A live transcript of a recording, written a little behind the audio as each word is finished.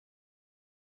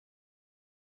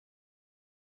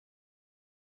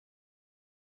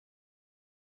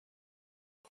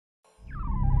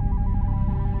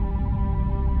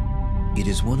It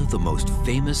is one of the most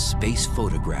famous space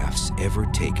photographs ever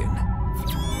taken.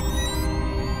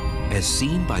 As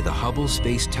seen by the Hubble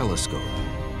Space Telescope,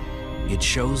 it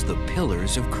shows the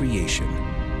pillars of creation.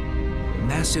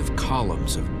 Massive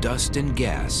columns of dust and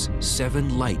gas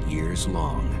 7 light-years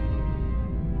long.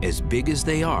 As big as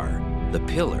they are, the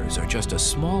pillars are just a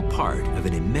small part of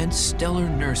an immense stellar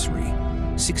nursery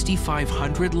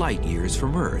 6,500 light-years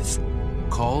from Earth,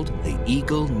 called the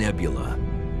Eagle Nebula.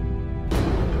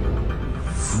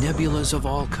 Nebulas of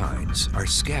all kinds are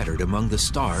scattered among the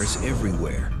stars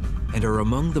everywhere and are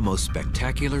among the most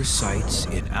spectacular sights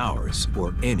in ours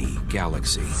or any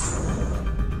galaxy.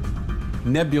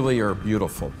 Nebulae are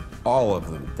beautiful, all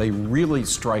of them. They really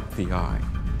strike the eye.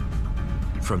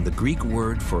 From the Greek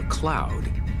word for cloud,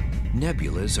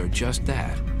 nebulas are just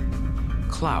that.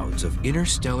 Clouds of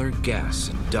interstellar gas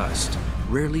and dust,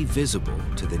 rarely visible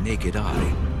to the naked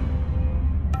eye.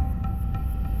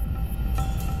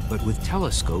 But with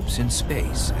telescopes in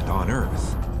space and on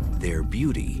Earth, their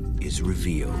beauty is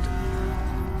revealed.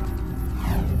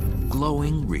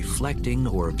 Glowing, reflecting,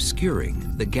 or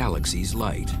obscuring the galaxy's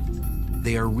light.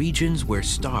 They are regions where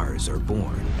stars are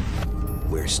born,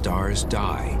 where stars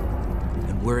die,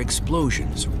 and where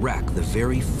explosions rack the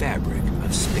very fabric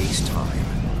of space-time.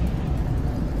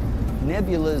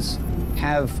 Nebulas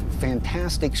have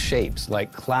fantastic shapes,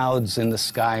 like clouds in the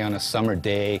sky on a summer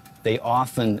day. They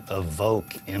often evoke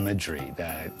imagery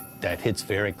that hits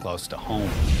very close to home.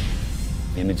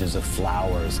 Images of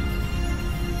flowers,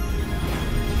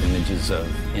 images of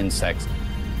insects,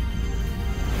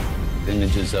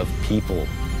 images of people.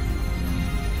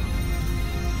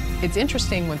 It's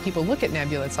interesting when people look at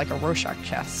nebula, it's like a Rorschach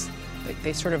test.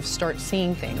 They sort of start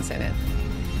seeing things in it.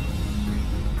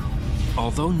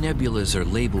 Although nebulas are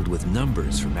labeled with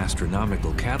numbers from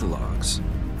astronomical catalogs,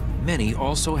 many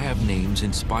also have names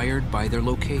inspired by their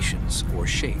locations or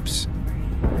shapes.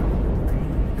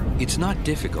 It's not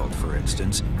difficult, for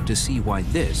instance, to see why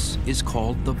this is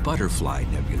called the Butterfly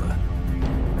Nebula,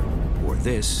 or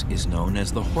this is known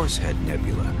as the Horsehead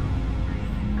Nebula.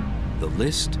 The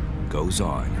list goes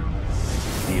on.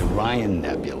 The Orion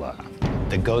Nebula,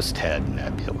 the Ghosthead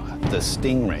Nebula, the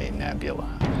Stingray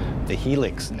Nebula, the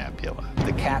Helix Nebula,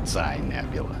 the Cat's Eye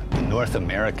Nebula, the North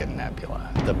American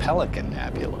Nebula, the Pelican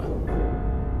Nebula.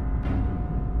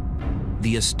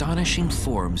 The astonishing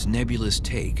forms nebulas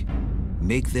take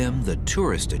make them the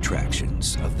tourist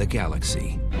attractions of the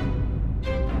galaxy.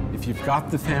 If you've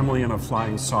got the family in a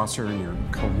flying saucer and you're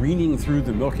careening through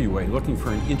the Milky Way looking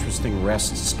for an interesting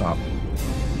rest stop,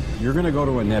 you're going to go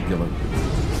to a nebula.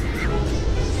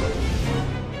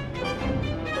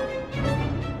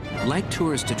 Like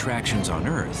tourist attractions on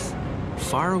Earth,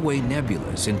 faraway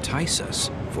nebulas entice us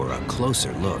for a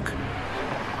closer look.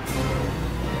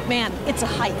 Man, it's a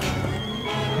hike.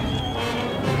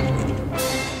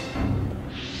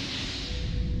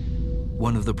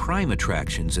 One of the prime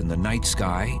attractions in the night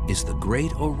sky is the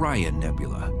Great Orion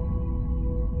Nebula.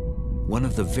 One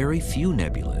of the very few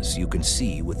nebulas you can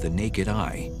see with the naked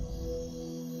eye.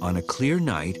 On a clear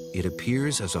night, it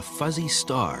appears as a fuzzy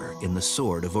star in the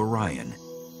Sword of Orion.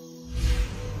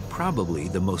 Probably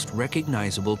the most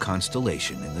recognizable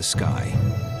constellation in the sky.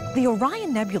 The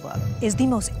Orion Nebula is the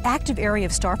most active area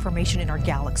of star formation in our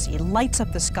galaxy. It lights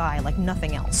up the sky like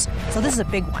nothing else. So this is a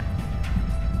big one.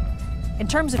 In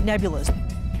terms of nebulas,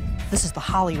 this is the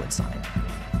Hollywood sign.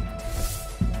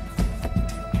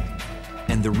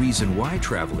 And the reason why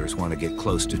travelers want to get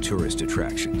close to tourist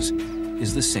attractions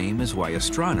is the same as why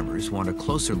astronomers want a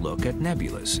closer look at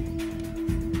nebulas.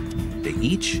 They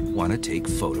each want to take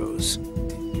photos.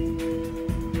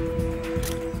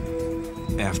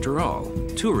 After all,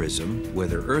 tourism,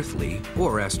 whether earthly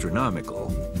or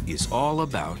astronomical, is all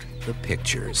about the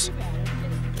pictures.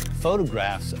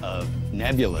 Photographs of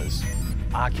nebulas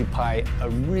occupy a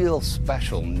real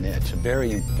special niche, a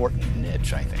very important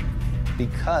niche, I think,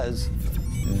 because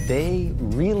they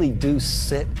really do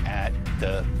sit at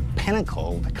the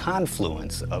pinnacle, the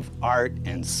confluence of art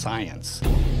and science.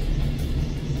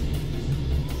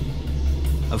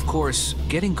 Of course,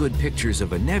 getting good pictures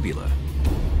of a nebula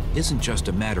isn't just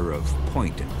a matter of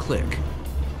point and click.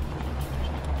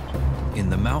 In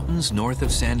the mountains north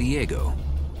of San Diego,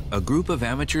 a group of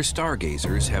amateur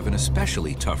stargazers have an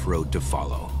especially tough road to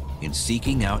follow in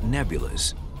seeking out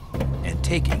nebulas and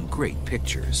taking great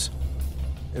pictures.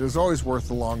 It is always worth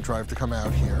the long drive to come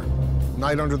out here.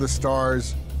 Night under the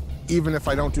stars, even if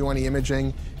I don't do any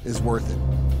imaging, is worth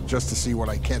it, just to see what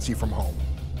I can't see from home.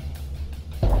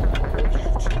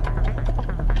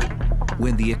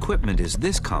 When the equipment is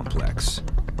this complex,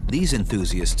 these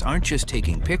enthusiasts aren't just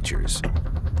taking pictures.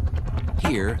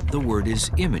 Here, the word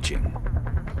is imaging.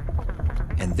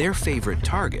 And their favorite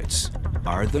targets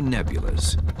are the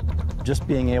nebulas. Just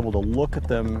being able to look at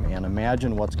them and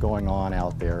imagine what's going on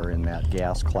out there in that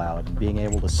gas cloud, and being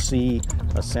able to see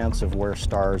a sense of where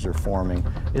stars are forming,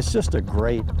 it's just a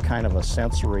great kind of a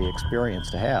sensory experience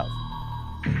to have.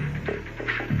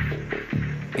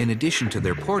 In addition to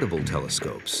their portable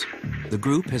telescopes, the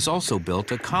group has also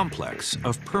built a complex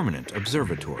of permanent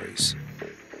observatories.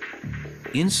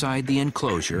 Inside the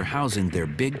enclosure housing their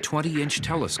big 20-inch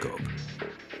telescope,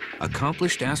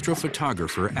 accomplished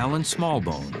astrophotographer Alan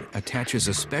Smallbone attaches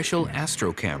a special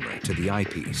astro camera to the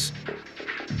eyepiece.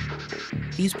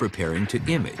 He's preparing to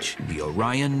image the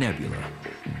Orion Nebula.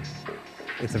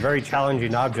 It's a very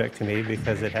challenging object to me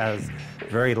because it has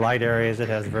very light areas, it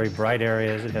has very bright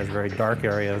areas, it has very dark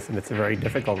areas, and it's a very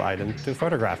difficult item to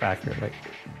photograph accurately.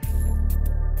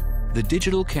 The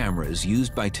digital cameras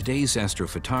used by today's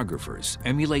astrophotographers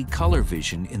emulate color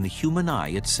vision in the human eye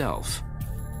itself.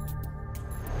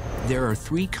 There are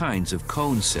 3 kinds of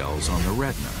cone cells on the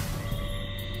retina,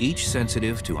 each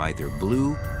sensitive to either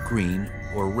blue, green,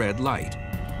 or red light.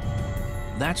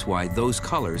 That's why those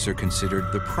colors are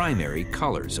considered the primary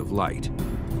colors of light.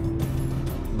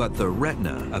 But the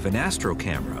retina of an astro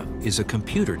camera is a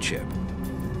computer chip,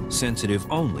 sensitive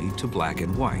only to black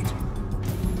and white.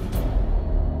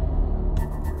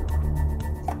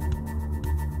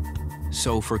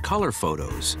 So for color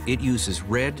photos, it uses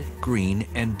red, green,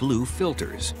 and blue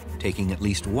filters, taking at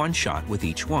least 1 shot with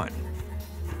each one.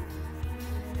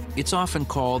 It's often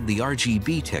called the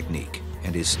RGB technique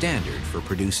and is standard for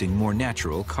producing more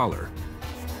natural color.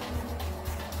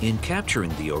 In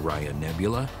capturing the Orion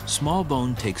Nebula,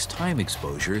 Smallbone takes time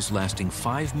exposures lasting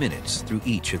 5 minutes through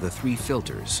each of the 3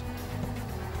 filters.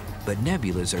 But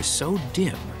nebulas are so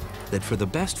dim that for the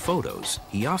best photos,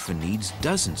 he often needs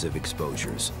dozens of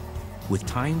exposures, with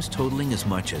times totaling as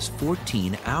much as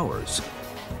 14 hours.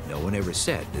 No one ever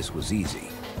said this was easy.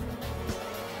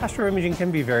 Astroimaging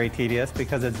can be very tedious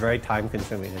because it's very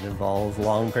time-consuming. It involves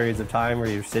long periods of time where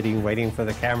you're sitting waiting for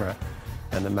the camera,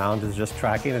 and the mount is just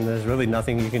tracking, and there's really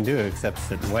nothing you can do except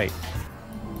sit and wait.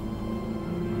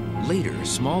 Later,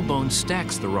 Smallbone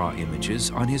stacks the raw images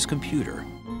on his computer.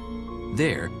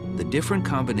 There, the different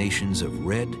combinations of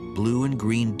red, blue, and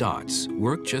green dots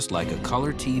work just like a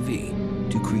color TV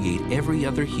to create every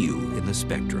other hue in the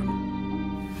spectrum.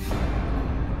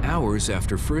 Hours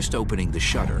after first opening the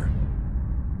shutter,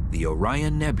 the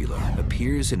Orion Nebula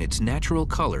appears in its natural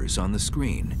colors on the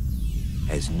screen,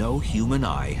 as no human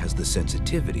eye has the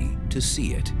sensitivity to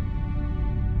see it.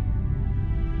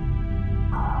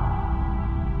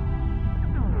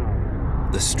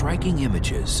 The striking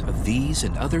images of these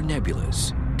and other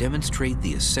nebulas demonstrate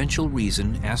the essential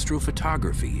reason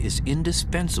astrophotography is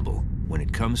indispensable when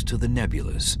it comes to the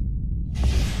nebulas.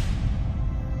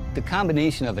 The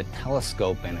combination of a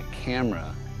telescope and a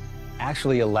camera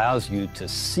actually allows you to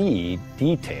see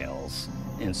details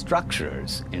and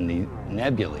structures in the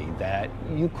nebulae that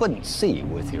you couldn't see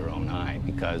with your own eye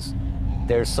because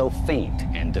they're so faint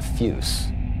and diffuse.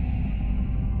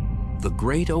 The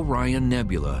Great Orion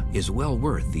Nebula is well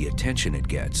worth the attention it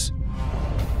gets.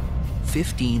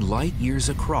 15 light years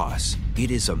across,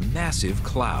 it is a massive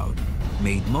cloud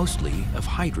made mostly of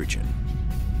hydrogen.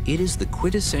 It is the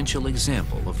quintessential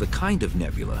example of the kind of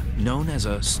nebula known as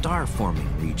a star-forming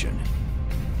region.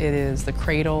 It is the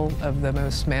cradle of the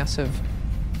most massive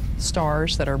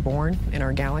stars that are born in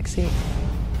our galaxy.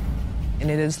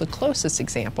 And it is the closest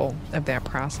example of that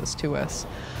process to us.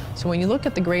 So when you look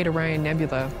at the Great Orion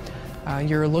Nebula,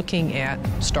 you're looking at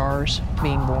stars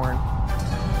being born.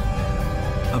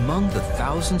 Among the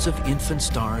thousands of infant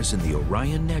stars in the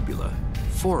Orion Nebula,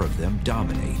 4 of them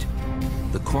dominate.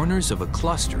 The corners of a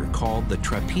cluster called the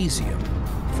trapezium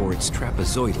for its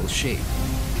trapezoidal shape.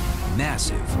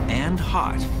 Massive and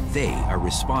hot, they are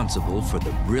responsible for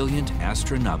the brilliant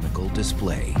astronomical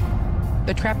display.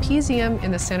 The trapezium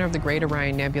in the center of the Great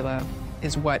Orion Nebula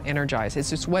is what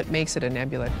energizes, it's what makes it a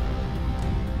nebula.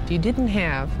 If you didn't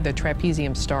have the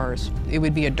trapezium stars, it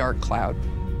would be a dark cloud.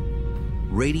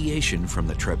 Radiation from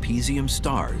the trapezium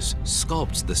stars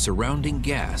sculpts the surrounding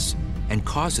gas and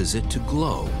causes it to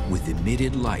glow with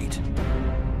emitted light.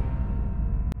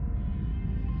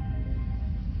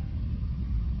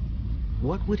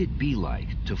 What would it be like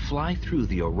to fly through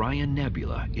the Orion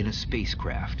Nebula in a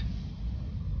spacecraft?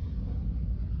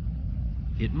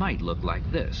 It might look like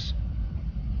this.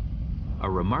 A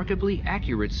remarkably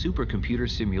accurate supercomputer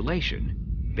simulation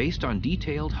based on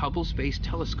detailed Hubble Space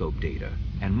Telescope data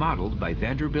and modeled by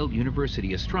Vanderbilt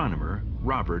University astronomer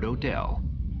Robert Odell.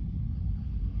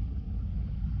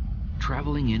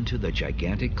 Traveling into the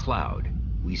gigantic cloud,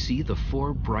 we see the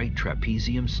 4 bright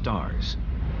trapezium stars,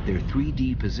 their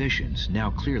 3D positions now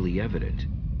clearly evident.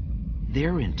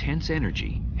 Their intense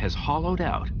energy has hollowed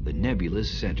out the nebula's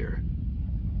center.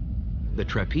 The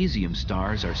trapezium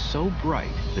stars are so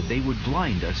bright that they would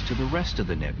blind us to the rest of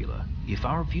the nebula if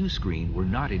our view screen were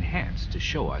not enhanced to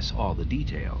show us all the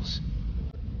details.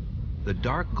 The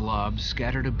dark globs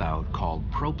scattered about, called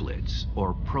proplyds,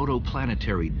 or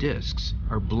protoplanetary disks,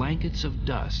 are blankets of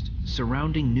dust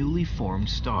surrounding newly formed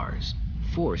stars,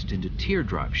 forced into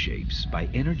teardrop shapes by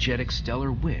energetic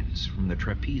stellar winds from the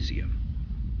trapezium.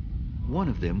 One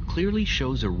of them clearly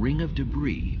shows a ring of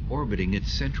debris orbiting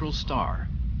its central star,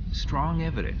 strong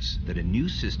evidence that a new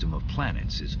system of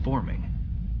planets is forming.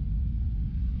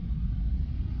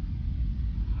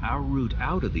 Our route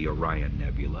out of the Orion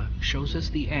Nebula shows us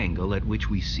the angle at which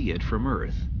we see it from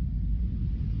Earth.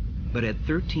 But at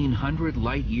 1,300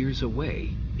 light years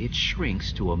away, it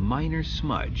shrinks to a minor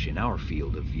smudge in our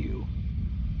field of view.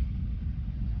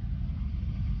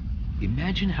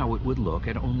 Imagine how it would look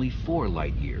at only 4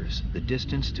 light years, the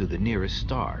distance to the nearest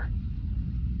star.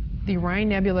 The Orion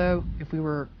Nebula, if we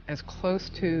were as close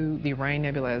to the Orion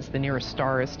Nebula as the nearest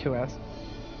star is to us,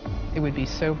 it would be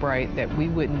so bright that we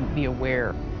wouldn't be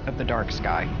aware of the dark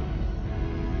sky.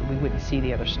 We wouldn't see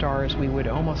the other stars. We would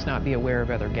almost not be aware of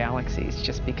other galaxies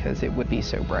just because it would be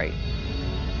so bright.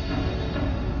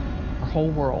 Our whole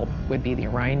world would be the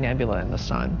Orion Nebula and the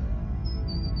Sun.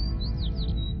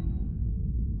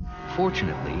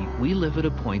 Fortunately, we live at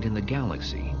a point in the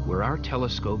galaxy where our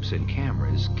telescopes and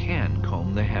cameras can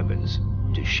comb the heavens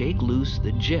to shake loose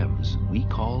the gems we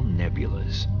call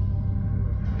nebulas.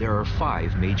 There are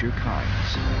 5 major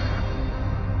kinds.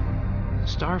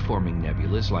 Star-forming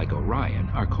nebulas like Orion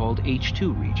are called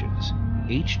H2 regions.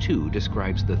 H2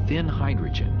 describes the thin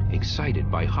hydrogen excited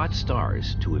by hot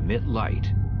stars to emit light.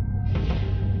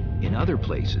 In other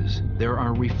places, there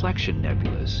are reflection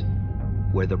nebulas,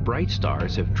 where the bright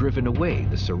stars have driven away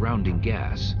the surrounding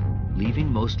gas,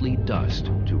 leaving mostly dust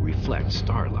to reflect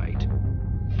starlight.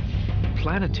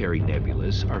 Planetary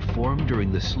nebulas are formed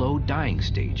during the slow dying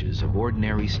stages of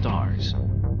ordinary stars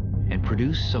and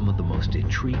produce some of the most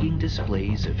intriguing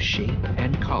displays of shape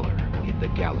and color in the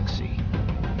galaxy.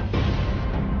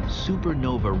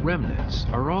 Supernova remnants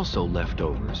are also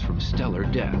leftovers from stellar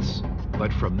deaths,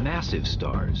 but from massive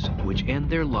stars which end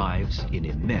their lives in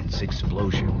immense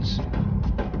explosions.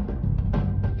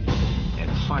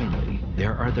 And finally,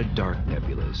 there are the dark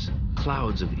nebulas,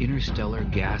 clouds of interstellar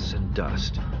gas and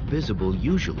dust, visible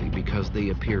usually because they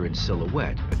appear in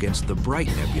silhouette against the bright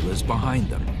nebulas behind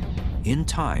them. In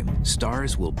time,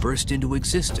 stars will burst into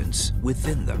existence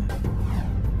within them.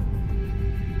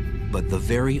 But the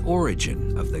very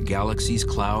origin of the galaxy's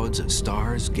clouds of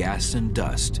stars, gas, and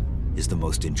dust is the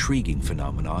most intriguing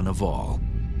phenomenon of all.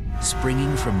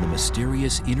 Springing from the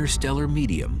mysterious interstellar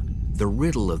medium, the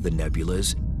riddle of the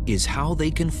nebulas is how they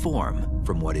can form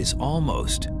from what is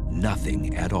almost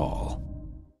nothing at all.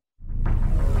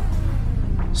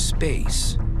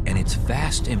 Space and its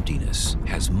vast emptiness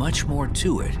has much more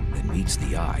to it than meets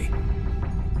the eye.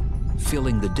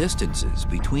 Filling the distances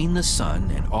between the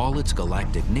Sun and all its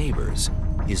galactic neighbors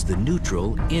is the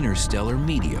neutral interstellar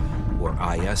medium, or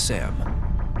ISM.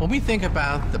 When we think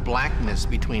about the blackness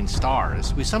between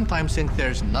stars, we sometimes think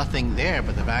there's nothing there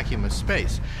but the vacuum of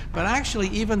space. But actually,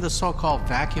 even the so-called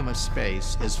vacuum of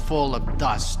space is full of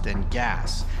dust and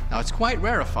gas. Now, it's quite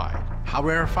rarefied. How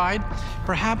rarefied?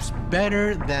 Perhaps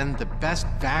better than the best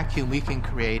vacuum we can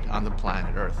create on the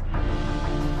planet Earth.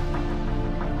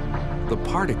 The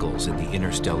particles in the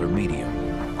interstellar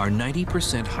medium are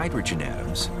 90% hydrogen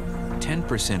atoms,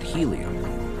 10% helium,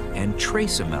 and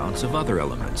trace amounts of other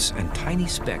elements and tiny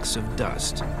specks of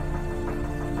dust.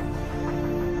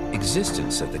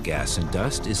 Existence of the gas and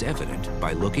dust is evident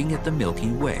by looking at the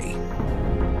Milky Way,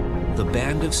 the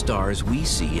band of stars we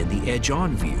see in the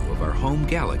edge-on view of our home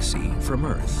galaxy from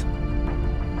Earth.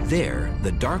 There,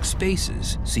 the dark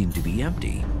spaces seem to be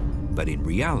empty, but in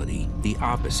reality, the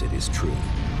opposite is true.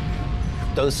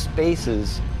 Those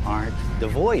spaces aren't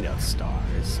devoid of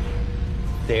stars.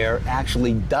 They're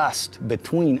actually dust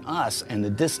between us and the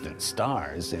distant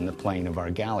stars in the plane of our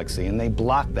galaxy, and they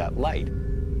block that light.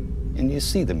 And you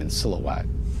see them in silhouette.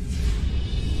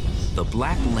 The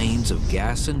black lanes of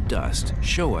gas and dust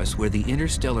show us where the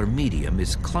interstellar medium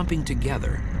is clumping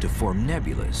together to form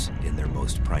nebulas in their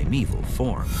most primeval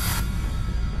form.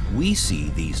 We see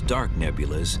these dark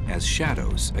nebulas as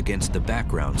shadows against the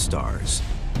background stars.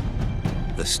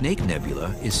 The Snake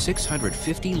Nebula is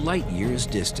 650 light-years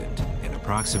distant and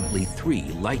approximately 3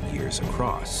 light-years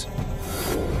across.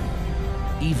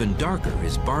 Even darker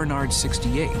is Barnard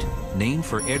 68, named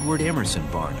for Edward Emerson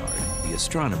Barnard, the the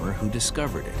astronomer who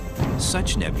discovered it.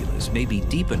 Such nebulas may be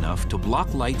deep enough to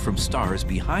block light from stars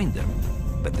behind them,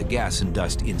 but the gas and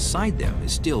dust inside them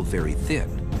is still very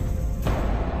thin.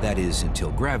 That is,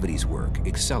 until gravity's work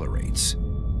accelerates.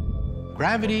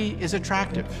 Gravity is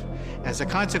attractive. As a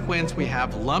consequence, we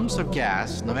have lumps of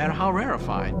gas, no matter how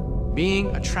rarefied,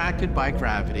 being attracted by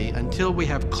gravity until we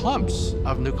have clumps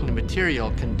of nuclear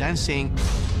material condensing.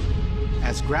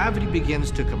 As gravity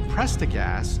begins to compress the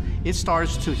gas, it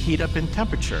starts to heat up in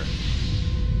temperature,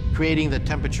 creating the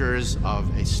temperatures of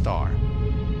a star.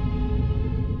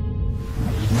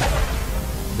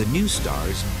 The new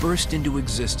stars burst into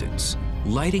existence,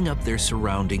 lighting up their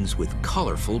surroundings with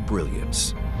colorful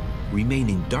brilliance.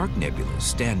 Remaining dark nebulas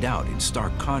stand out in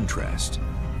stark contrast.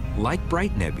 Like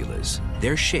bright nebulas,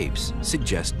 their shapes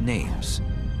suggest names.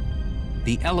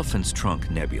 The Elephant's Trunk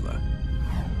Nebula,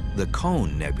 the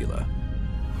Cone Nebula,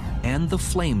 and the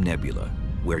Flame Nebula,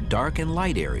 where dark and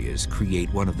light areas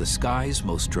create one of the sky's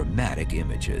most dramatic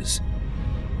images.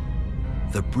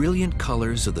 The brilliant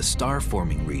colors of the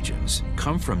star-forming regions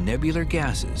come from nebular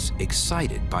gases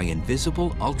excited by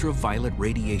invisible ultraviolet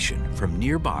radiation from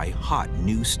nearby hot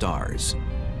new stars.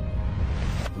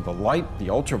 The light,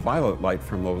 the ultraviolet light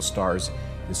from those stars,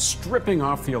 is stripping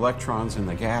off the electrons in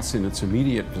the gas in its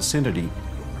immediate vicinity.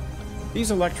 These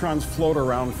electrons float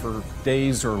around for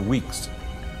days or weeks,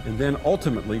 and then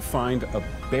ultimately find a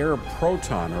bare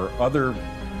proton or other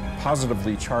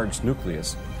positively charged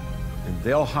nucleus. And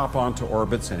they'll hop onto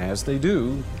orbits, and as they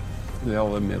do,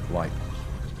 they'll emit light.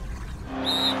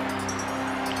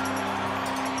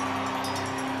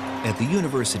 At the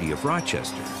University of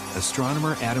Rochester,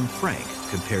 astronomer Adam Frank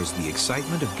compares the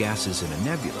excitement of gases in a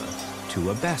nebula to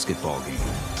a basketball game.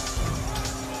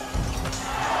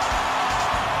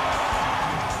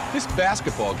 This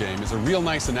basketball game is a real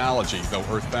nice analogy, though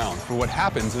earthbound, for what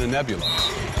happens in a nebula.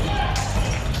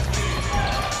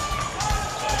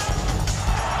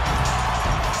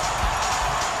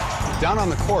 Down on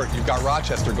the court, you've got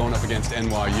Rochester going up against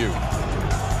NYU.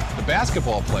 The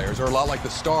basketball players are a lot like the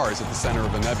stars at the center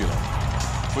of a nebula.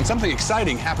 When something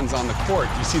exciting happens on the court,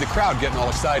 you see the crowd getting all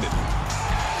excited.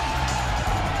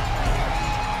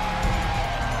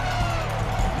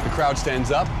 The crowd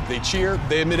stands up, they cheer,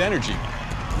 they emit energy.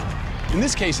 In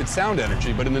this case, it's sound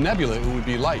energy, but in the nebula, it would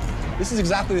be light. This is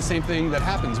exactly the same thing that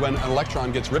happens when an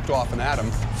electron gets ripped off an atom,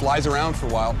 flies around for a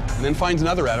while, and then finds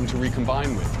another atom to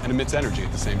recombine with, and emits energy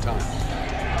at the same time.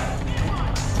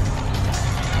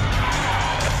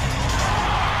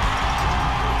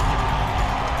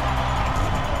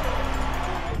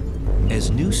 As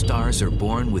new stars are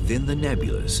born within the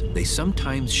nebulas, they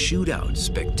sometimes shoot out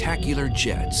spectacular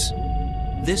jets.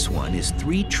 This one is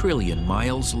 3 trillion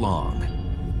miles long.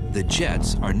 The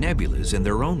jets are nebulas in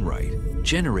their own right,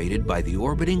 generated by the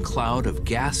orbiting cloud of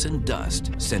gas and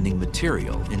dust sending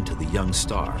material into the young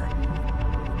star.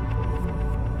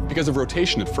 Because of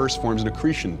rotation, it first forms an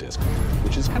accretion disk,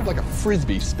 which is kind of like a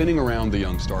frisbee spinning around the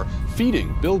young star,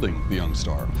 building the young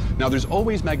star. Now, there's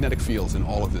always magnetic fields in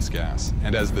all of this gas,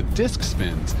 and as the disk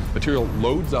spins, material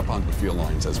loads up onto the field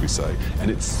lines, as we say,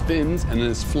 and it spins and then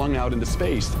is flung out into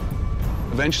space.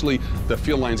 Eventually, the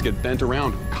field lines get bent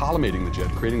around, collimating the jet,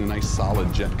 creating a nice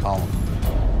solid jet column.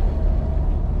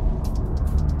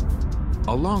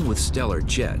 Along with stellar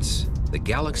jets, the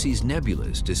galaxy's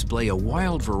nebulas display a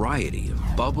wild variety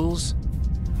of bubbles,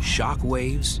 shock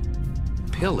waves,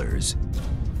 pillars,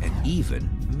 and even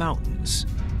mountains.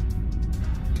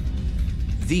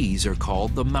 These are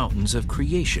called the mountains of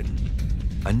creation,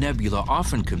 a nebula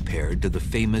often compared to the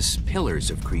famous pillars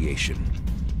of creation,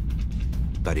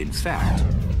 but in fact,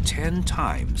 10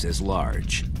 times as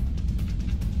large.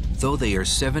 Though they are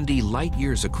 70 light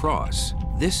years across,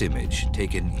 this image,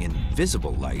 taken in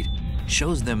visible light,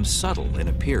 shows them subtle in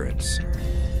appearance.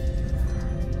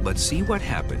 But see what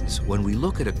happens when we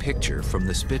look at a picture from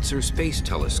the Spitzer Space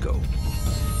Telescope,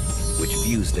 which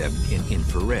views them in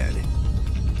infrared.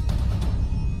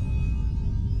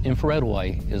 Infrared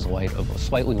light is light of a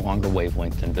slightly longer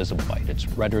wavelength than visible light. It's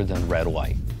redder than red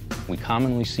light. We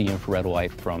commonly see infrared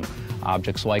light from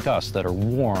objects like us that are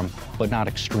warm, but not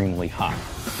extremely hot.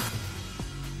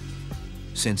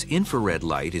 Since infrared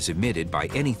light is emitted by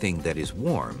anything that is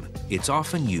warm, it's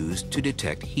often used to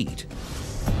detect heat.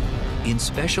 In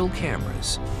special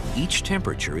cameras, each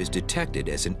temperature is detected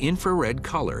as an infrared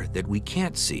color that we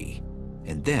can't see,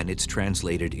 and then it's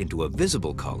translated into a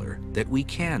visible color that we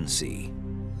can see.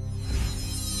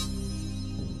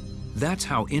 That's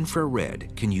how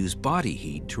infrared can use body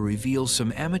heat to reveal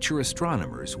some amateur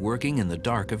astronomers working in the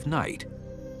dark of night,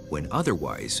 when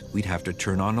otherwise we'd have to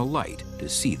turn on a light to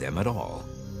see them at all.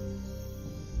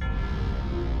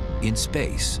 In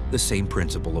space, the same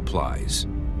principle applies.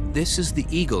 This is the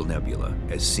Eagle Nebula,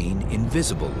 as seen in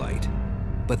visible light.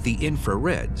 But the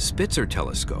infrared Spitzer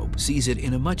telescope sees it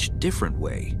in a much different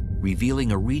way,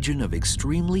 revealing a region of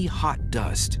extremely hot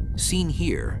dust, seen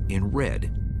here in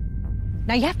red.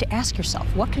 Now you have to ask yourself,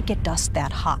 what could get dust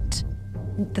that hot?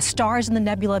 The stars in the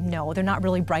nebula, no, they're not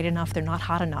really bright enough, they're not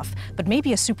hot enough, but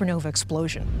maybe a supernova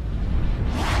explosion.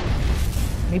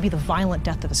 Maybe the violent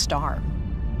death of a star.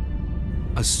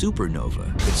 A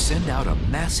supernova could send out a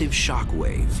massive shock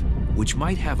wave, which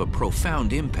might have a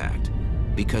profound impact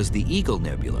because the Eagle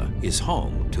Nebula is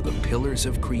home to the pillars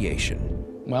of creation.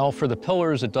 Well, for the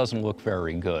pillars, it doesn't look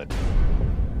very good.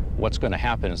 What's going to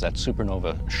happen is that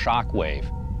supernova shock wave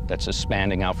that's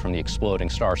expanding out from the exploding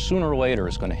star, sooner or later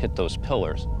is going to hit those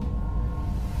pillars.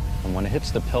 And when it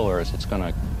hits the pillars, it's going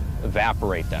to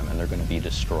evaporate them and they're going to be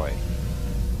destroyed,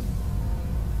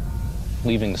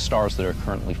 leaving the stars that are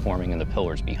currently forming in the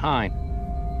pillars behind.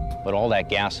 But all that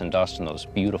gas and dust and those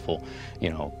beautiful,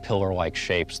 pillar-like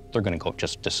shapes, they're going to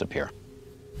just disappear.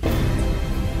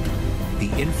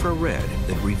 The infrared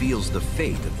that reveals the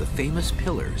fate of the famous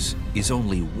pillars is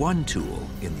only one tool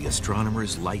in the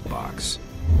astronomer's light box.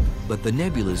 But the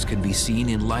nebulas can be seen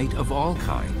in light of all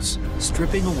kinds,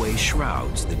 stripping away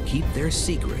shrouds that keep their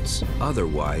secrets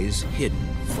otherwise hidden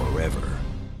forever.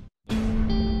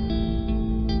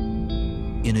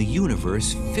 In a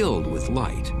universe filled with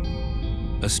light,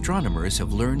 astronomers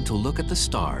have learned to look at the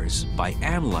stars by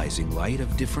analyzing light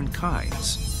of different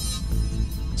kinds,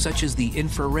 such as the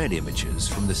infrared images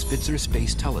from the Spitzer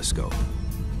Space Telescope.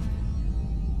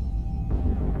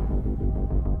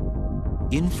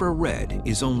 Infrared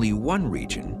is only one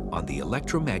region on the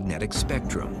electromagnetic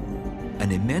spectrum, an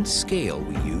immense scale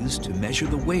we use to measure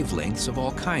the wavelengths of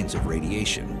all kinds of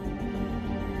radiation.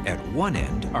 At one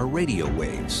end are radio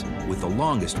waves with the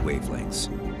longest wavelengths.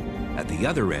 At the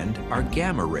other end are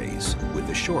gamma rays with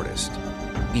the shortest.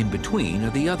 In between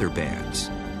are the other bands,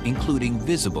 including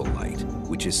visible light,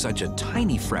 which is such a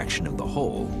tiny fraction of the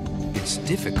whole, it's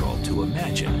difficult to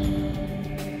imagine.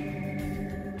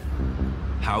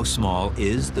 How small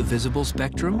is the visible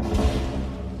spectrum?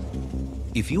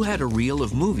 If you had a reel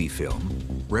of movie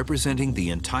film representing the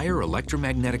entire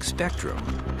electromagnetic spectrum,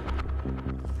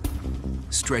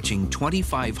 stretching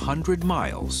 2,500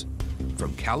 miles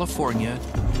from California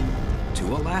to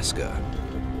Alaska,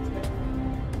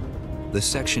 the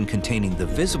section containing the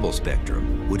visible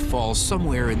spectrum would fall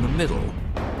somewhere in the middle,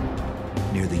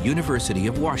 near the University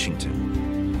of Washington.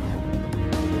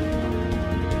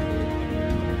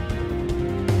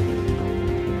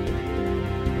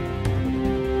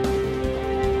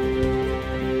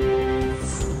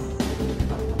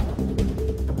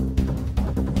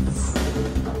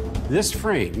 This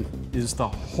frame is the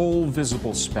whole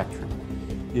visible spectrum.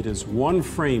 It is one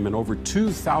frame and over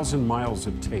 2,000 miles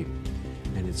of tape,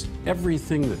 and it's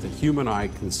everything that the human eye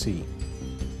can see.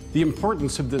 The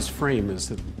importance of this frame is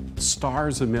that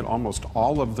stars emit almost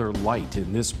all of their light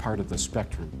in this part of the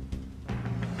spectrum.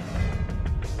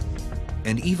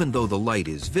 And even though the light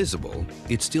is visible,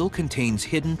 it still contains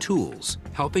hidden tools,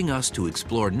 helping us to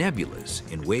explore nebulas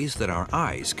in ways that our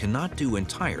eyes cannot do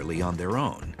entirely on their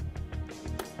own.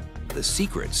 The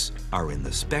secrets are in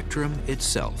the spectrum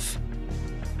itself.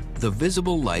 The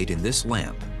visible light in this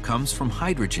lamp comes from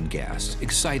hydrogen gas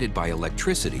excited by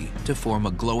electricity to form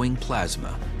a glowing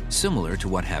plasma, similar to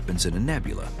what happens in a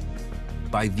nebula.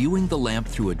 By viewing the lamp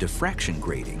through a diffraction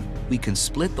grating, we can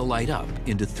split the light up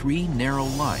into 3 narrow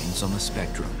lines on the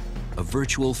spectrum, a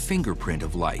virtual fingerprint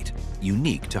of light,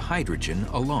 unique to hydrogen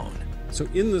alone. So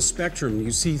in the spectrum,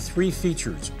 you see 3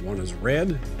 features. One is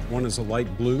red, one is a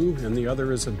light blue, and the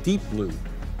other is a deep blue.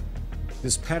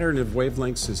 This pattern of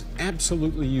wavelengths is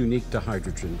absolutely unique to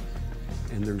hydrogen,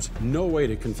 and there's no way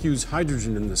to confuse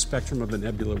hydrogen in the spectrum of a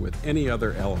nebula with any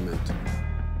other element.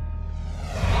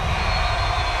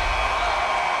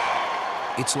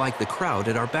 It's like the crowd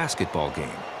at our basketball game.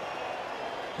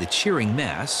 The cheering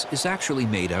mass is actually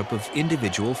made up of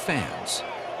individual fans,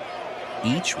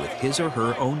 each with his or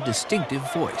her own distinctive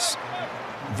voice.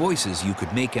 Voices you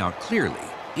could make out clearly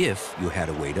if you had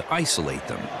a way to isolate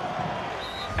them.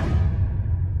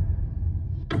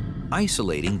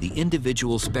 Isolating the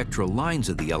individual spectral lines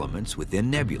of the elements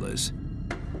within nebulas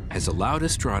has allowed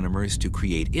astronomers to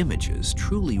create images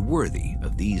truly worthy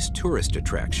of these tourist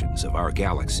attractions of our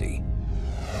galaxy.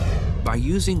 By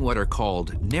using what are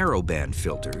called narrowband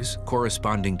filters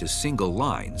corresponding to single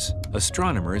lines,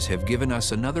 astronomers have given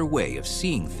us another way of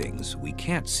seeing things we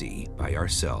can't see by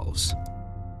ourselves.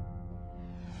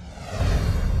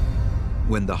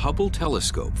 When the Hubble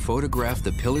telescope photographed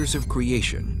the pillars of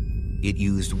creation, It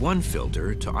used one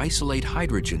filter to isolate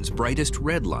hydrogen's brightest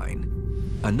red line,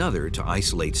 another to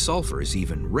isolate sulfur's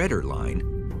even redder line,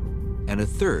 and a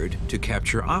third to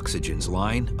capture oxygen's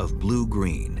line of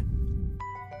blue-green.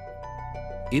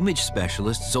 Image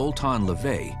specialist Zoltan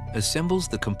Levay assembles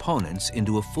the components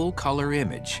into a full-color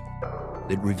image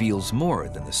that reveals more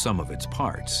than the sum of its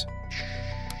parts.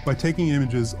 By taking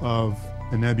images of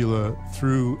a nebula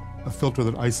through a filter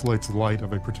that isolates the light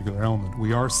of a particular element,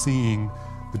 we are seeing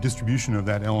the distribution of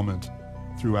that element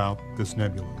throughout this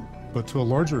nebula. But to a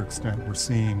larger extent, we're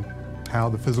seeing how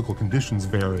the physical conditions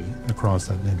vary across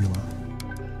that nebula.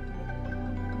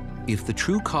 If the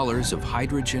true colors of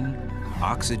hydrogen,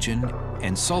 oxygen,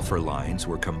 and sulfur lines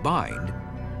were combined,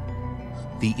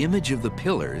 the image of the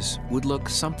pillars would look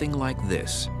something like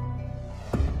this.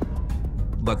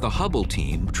 But the Hubble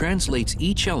team translates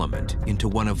each element into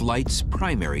one of light's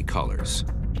primary colors.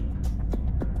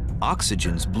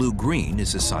 Oxygen's blue-green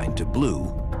is assigned to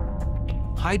blue,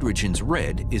 hydrogen's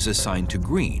red is assigned to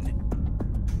green,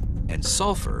 and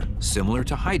sulfur, similar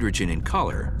to hydrogen in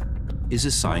color, is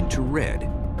assigned to red.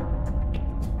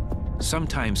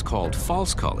 Sometimes called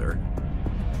false color,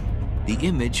 the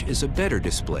image is a better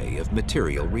display of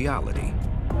material reality.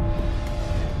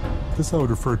 This I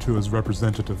would refer to as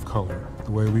representative color,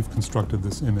 the way we've constructed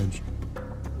this image.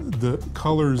 The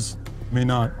colors may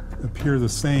not appear the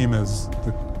same as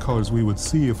the colors we would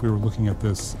see if we were looking at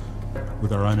this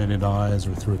with our unaided eyes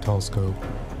or through a telescope,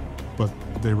 but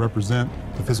they represent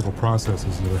the physical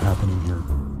processes that are happening here.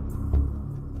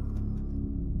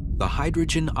 The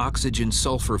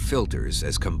hydrogen-oxygen-sulfur filters,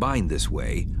 as combined this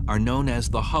way, are known as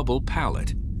the Hubble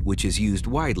palette, which is used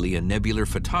widely in nebular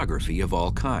photography of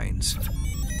all kinds.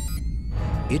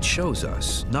 It shows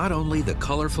us not only the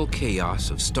colorful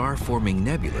chaos of star-forming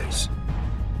nebulas,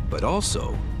 but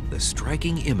also the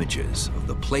striking images of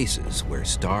the places where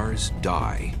stars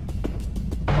die.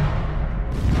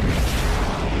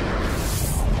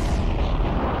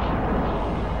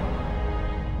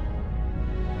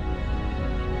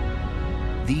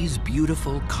 These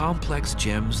beautiful, complex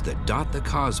gems that dot the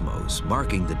cosmos,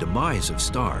 marking the demise of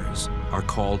stars, are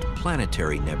called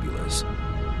planetary nebulas,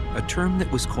 a term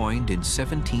that was coined in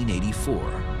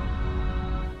 1784.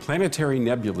 Planetary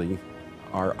nebulae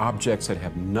are objects that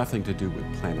have nothing to do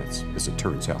with planets, as it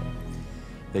turns out.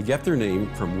 They get their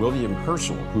name from William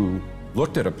Herschel, who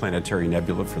looked at a planetary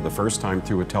nebula for the first time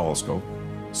through a telescope,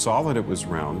 saw that it was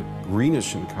round,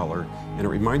 greenish in color, and it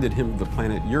reminded him of the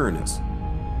planet Uranus.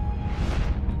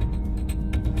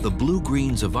 The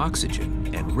blue-greens of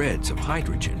oxygen and reds of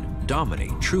hydrogen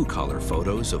dominate true color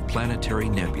photos of planetary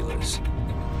nebulas.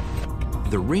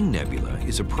 The Ring Nebula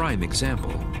is a prime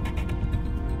example.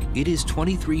 It is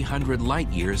 2,300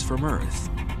 light-years from Earth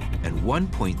and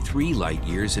 1.3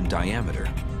 light-years in diameter.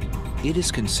 It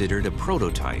is considered a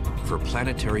prototype for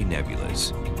planetary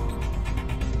nebulas.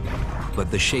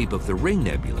 But the shape of the Ring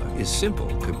Nebula is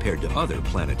simple compared to other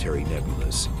planetary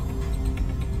nebulas.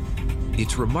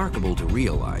 It's remarkable to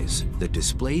realize that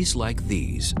displays like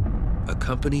these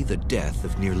accompany the death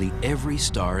of nearly every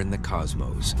star in the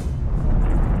cosmos,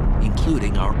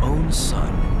 including our own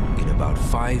sun in about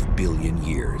 5 billion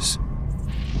years.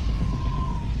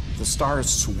 The star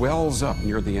swells up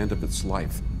near the end of its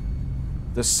life.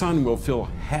 The sun will fill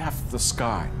half the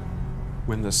sky.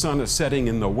 When the sun is setting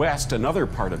in the west, another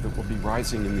part of it will be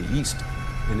rising in the east,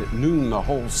 and at noon the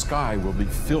whole sky will be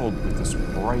filled with this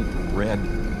bright red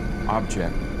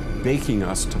object, baking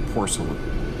us to porcelain.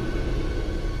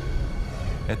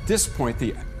 At this point,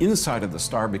 the inside of the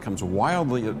star becomes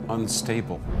wildly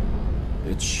unstable.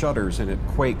 It shudders and it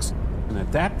quakes, and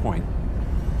at that point,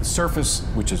 the surface,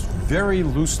 which is very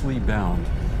loosely bound,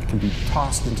 can be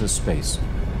tossed into space.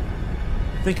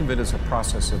 Think of it as a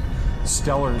process of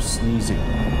stellar sneezing.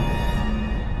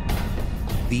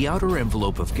 The outer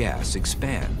envelope of gas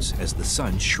expands as the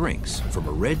sun shrinks from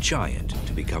a red giant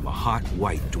to become a hot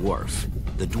white dwarf.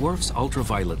 The dwarf's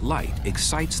ultraviolet light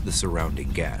excites the surrounding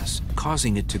gas,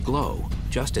 causing it to glow,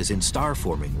 just as in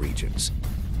star-forming regions.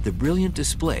 The brilliant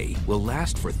display will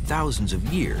last for thousands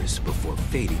of years before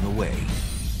fading away.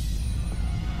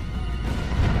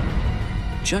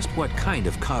 Just what kind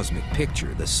of cosmic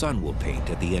picture the sun will paint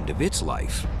at the end of its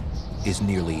life is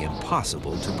nearly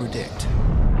impossible to predict.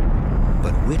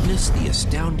 But witness the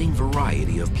astounding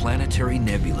variety of planetary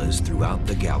nebulas throughout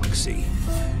the galaxy.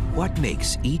 What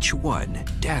makes each one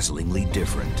dazzlingly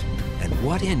different? And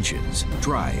what engines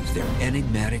drive their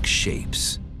enigmatic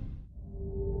shapes?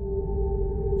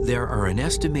 There are an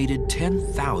estimated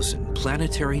 10,000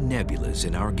 planetary nebulas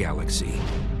in our galaxy,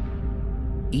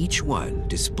 each one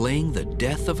displaying the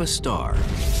death of a star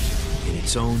in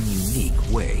its own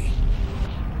unique way.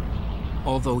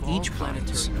 although each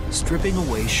planet stripping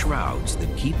away shrouds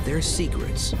that keep their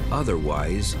secrets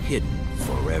otherwise hidden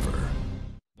forever.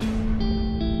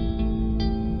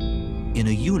 In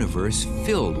a universe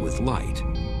filled with light,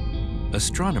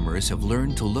 astronomers have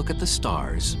learned to look at the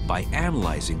stars by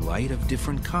analyzing light of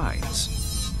different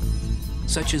kinds,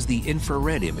 such as the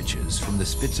infrared images from the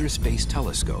Spitzer Space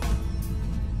Telescope.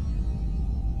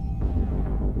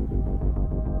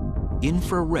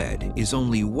 Infrared is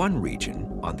only one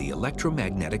region on the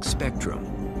electromagnetic spectrum,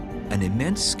 an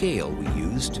immense scale we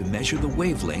use to measure the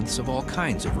wavelengths of all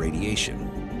kinds of radiation.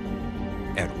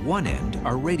 At one end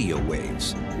are radio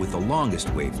waves with the longest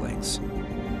wavelengths.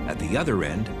 At the other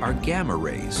end are gamma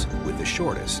rays with the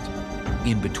shortest.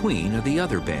 In between are the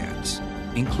other bands,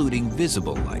 including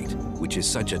visible light, which is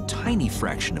such a tiny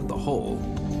fraction of the whole,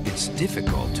 it's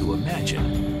difficult to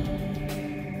imagine.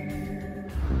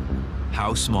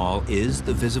 How small is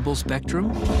the visible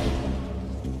spectrum?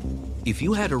 If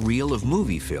you had a reel of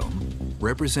movie film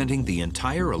representing the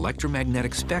entire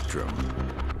electromagnetic spectrum,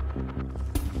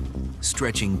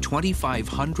 stretching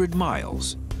 2,500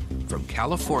 miles from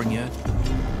California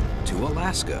to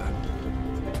Alaska,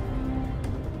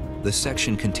 the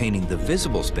section containing the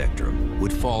visible spectrum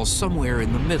would fall somewhere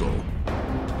in the middle,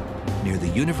 near the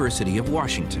University of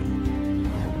Washington.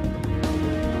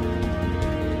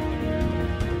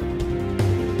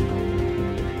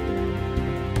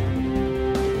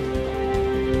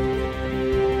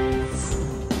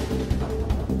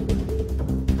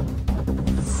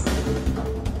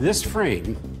 This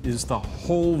frame is the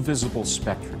whole visible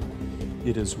spectrum.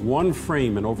 It is one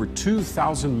frame and over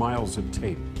 2,000 miles of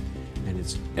tape, and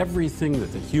it's everything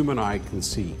that the human eye can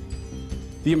see.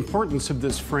 The importance of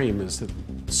this frame is that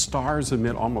stars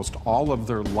emit almost all of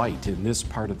their light in this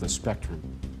part of the spectrum.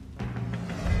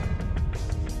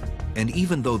 And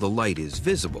even though the light is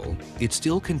visible, it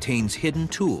still contains hidden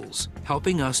tools,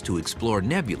 helping us to explore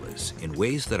nebulas in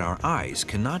ways that our eyes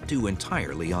cannot do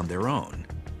entirely on their own.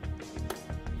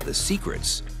 The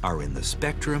secrets are in the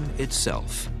spectrum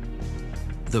itself.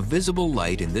 The visible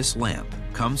light in this lamp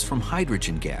comes from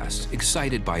hydrogen gas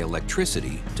excited by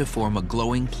electricity to form a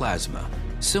glowing plasma,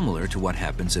 similar to what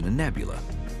happens in a nebula.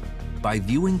 By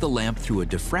viewing the lamp through a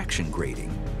diffraction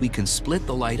grating, we can split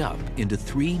the light up into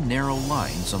 3 narrow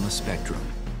lines on the spectrum,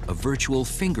 a virtual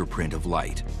fingerprint of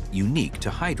light, unique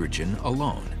to hydrogen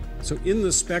alone. So in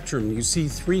the spectrum, you see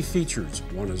 3 features.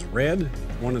 One is red,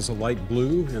 one is a light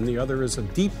blue, and the other is a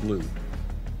deep blue.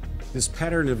 This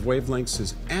pattern of wavelengths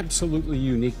is absolutely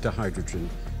unique to hydrogen,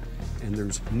 and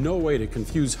there's no way to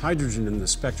confuse hydrogen in the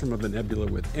spectrum of a nebula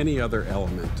with any other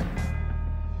element.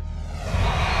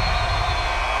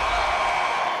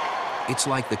 It's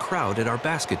like the crowd at our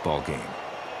basketball game.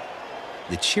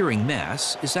 The cheering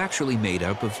mass is actually made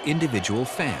up of individual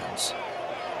fans,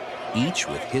 each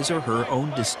with his or her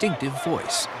own distinctive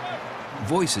voice.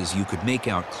 Voices you could make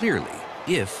out clearly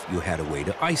if you had a way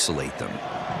to isolate them.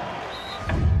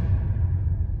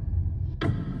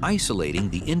 Isolating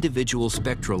the individual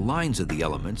spectral lines of the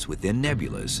elements within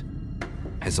nebulas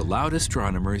has allowed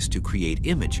astronomers to create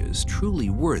images truly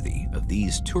worthy of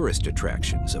these tourist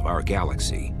attractions of our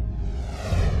galaxy.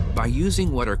 By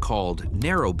using what are called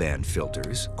narrowband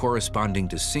filters corresponding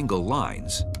to single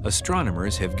lines,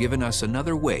 astronomers have given us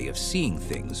another way of seeing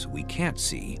things we can't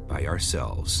see by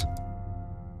ourselves.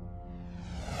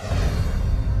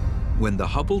 When the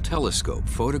Hubble telescope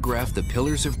photographed the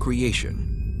pillars of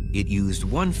creation, it used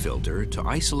one filter to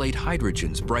isolate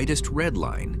hydrogen's brightest red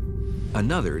line,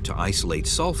 another to isolate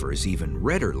sulfur's even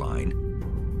redder line,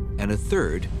 and a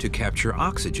third to capture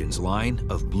oxygen's line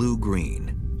of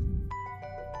blue-green.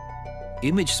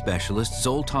 Image specialist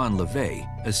Zoltan Levay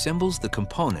assembles the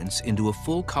components into a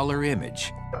full-color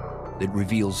image that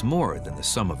reveals more than the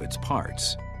sum of its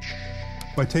parts.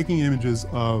 By taking images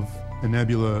of a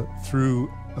nebula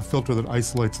through a filter that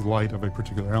isolates the light of a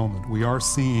particular element, we are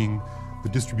seeing the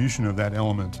distribution of that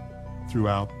element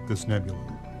throughout this nebula.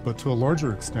 But to a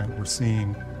larger extent, we're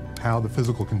seeing how the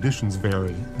physical conditions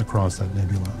vary across that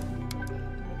nebula.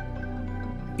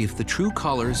 If the true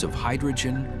colors of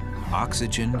hydrogen,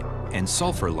 oxygen, and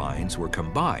sulfur lines were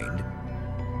combined,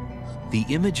 the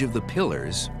image of the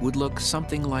pillars would look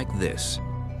something like this.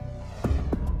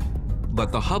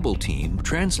 But the Hubble team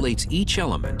translates each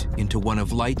element into one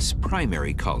of light's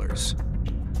primary colors.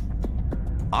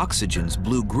 Oxygen's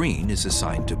blue-green is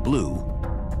assigned to blue,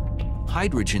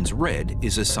 hydrogen's red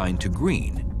is assigned to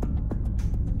green,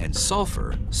 and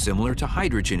sulfur, similar to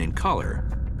hydrogen in color,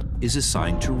 is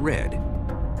assigned to red.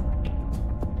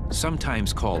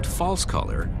 Sometimes called false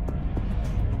color,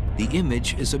 the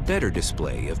image is a better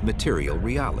display of material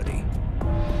reality.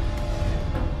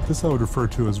 This I would refer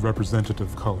to as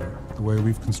representative color, the way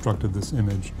we've constructed this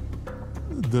image.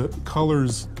 The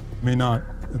colors may not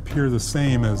appear the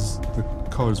same as the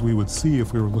colors we would see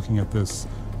if we were looking at this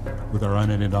with our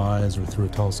unaided eyes or through a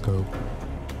telescope,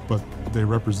 but they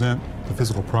represent the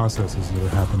physical processes that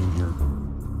are happening here.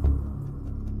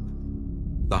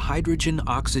 The hydrogen,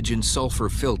 oxygen, sulfur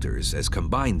filters, as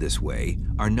combined this way,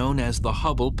 are known as the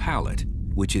Hubble palette,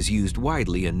 which is used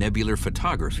widely in nebular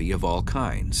photography of all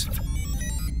kinds.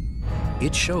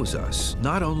 It shows us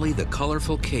not only the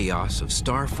colorful chaos of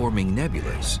star-forming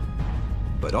nebulas,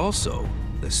 but also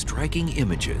the striking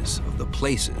images of the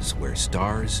places where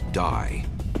stars die.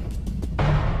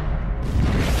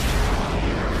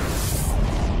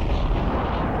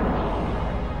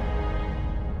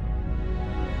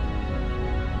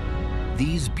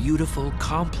 These beautiful,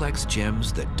 complex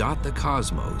gems that dot the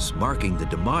cosmos, marking the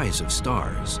demise of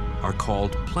stars, are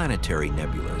called planetary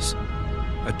nebulas,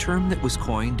 a term that was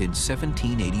coined in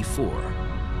 1784.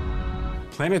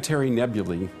 Planetary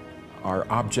nebulae are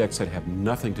objects that have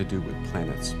nothing to do with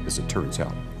planets, as it turns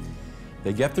out.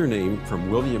 They get their name from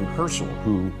William Herschel,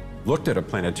 who looked at a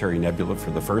planetary nebula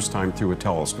for the first time through a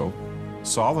telescope,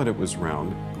 saw that it was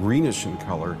round, greenish in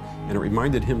color, and it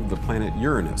reminded him of the planet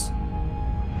Uranus.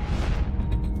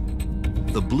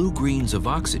 The blue-greens of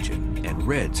oxygen and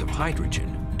reds of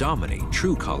hydrogen dominate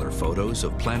true color photos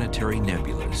of planetary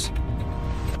nebulas.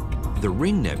 The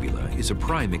Ring Nebula is a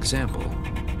prime example.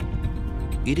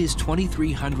 It is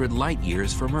 2,300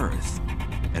 light-years from Earth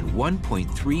and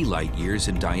 1.3 light-years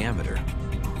in diameter.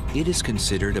 It is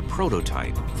considered a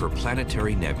prototype for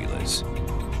planetary nebulas.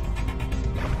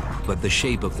 But the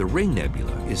shape of the Ring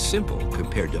Nebula is simple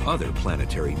compared to other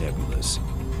planetary nebulas.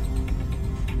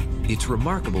 It's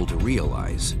remarkable to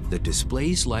realize that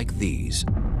displays like these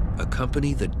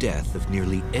accompany the death of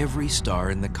nearly every star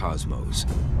in the cosmos,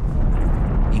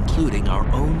 including our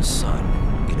own sun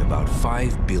in about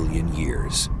 5 billion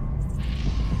years.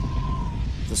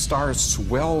 The star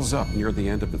swells up near the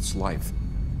end of its life.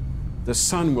 The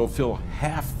sun will fill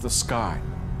half the sky.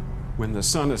 When the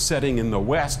sun is setting in the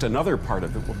west, another part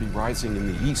of it will be rising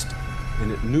in the east,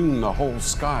 and at noon the whole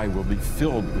sky will be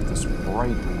filled with this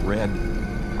bright red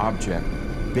object,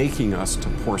 baking us to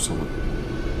porcelain.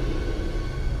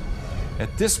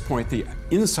 At this point, the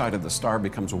inside of the star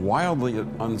becomes wildly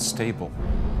unstable.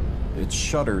 It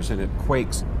shudders and it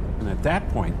quakes, and at that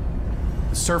point,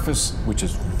 the surface, which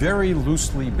is very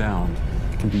loosely bound,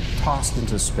 can be tossed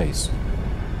into space.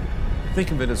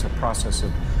 Think of it as a process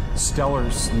of stellar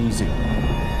sneezing.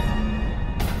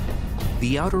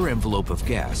 The outer envelope of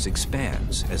gas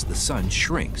expands as the sun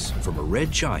shrinks from a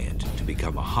red giant to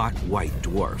become a hot white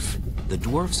dwarf. The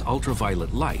dwarf's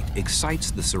ultraviolet light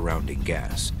excites the surrounding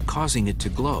gas, causing it to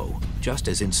glow, just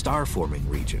as in star-forming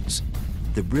regions.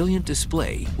 The brilliant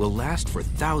display will last for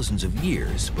thousands of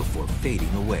years before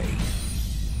fading away.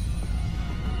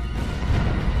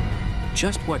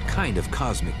 Just what kind of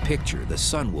cosmic picture the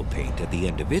sun will paint at the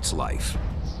end of its life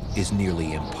is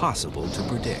nearly impossible to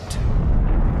predict.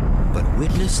 But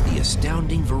witness the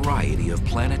astounding variety of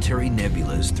planetary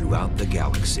nebulas throughout the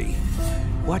galaxy.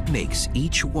 What makes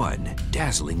each one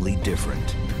dazzlingly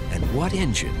different? And what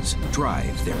engines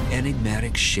drive their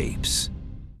enigmatic shapes?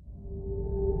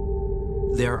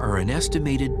 There are an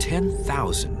estimated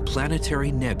 10,000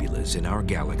 planetary nebulas in our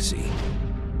galaxy,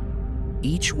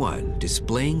 each one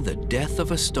displaying the death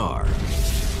of a star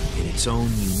in its own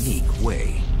unique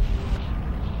way.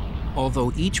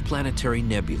 Although each planetary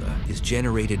nebula is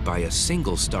generated by a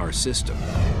single star system,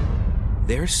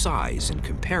 their size in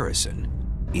comparison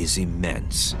is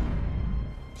immense.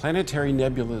 Planetary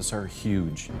nebulas are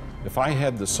huge. If I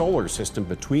had the solar system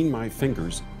between my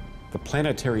fingers, the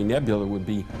planetary nebula would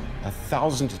be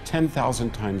 1,000 to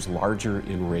 10,000 times larger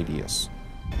in radius.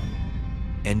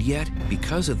 And yet,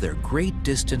 because of their great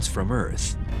distance from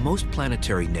Earth, most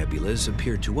planetary nebulas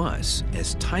appear to us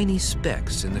as tiny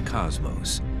specks in the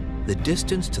cosmos. The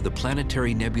distance to the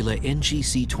planetary nebula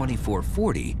NGC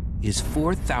 2440 is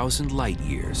 4,000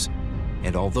 light-years,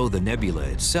 and although the nebula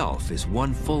itself is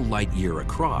 1 full light-year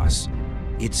across,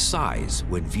 its size,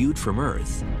 when viewed from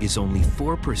Earth, is only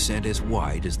 4% as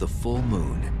wide as the full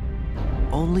moon.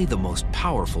 Only the most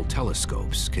powerful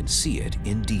telescopes can see it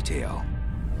in detail.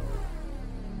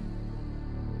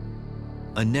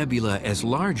 A nebula as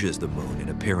large as the moon in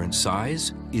apparent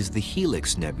size is the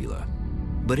Helix Nebula,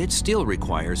 but it still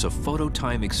requires a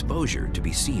phototime exposure to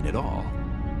be seen at all.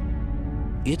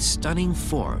 Its stunning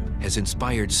form has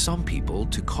inspired some people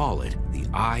to call it the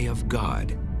Eye of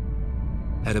God.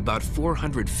 At about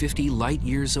 450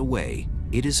 light-years away,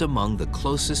 it is among the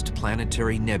closest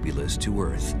planetary nebulas to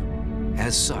Earth.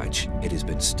 As such, it has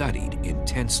been studied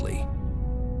intensely.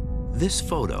 This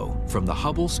photo from the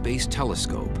Hubble Space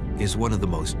Telescope is one of the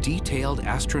most detailed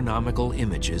astronomical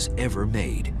images ever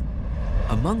made.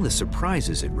 Among the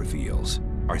surprises it reveals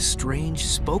are strange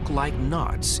spoke-like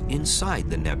knots inside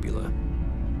the nebula.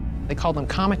 They call them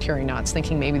cometary knots,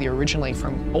 thinking maybe they're originally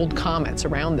from old comets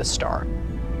around this star,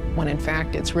 when in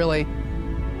fact it's really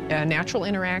a natural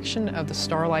interaction of the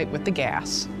starlight with the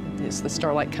gas. As the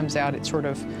starlight comes out, it sort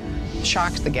of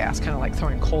shocks the gas, kind of like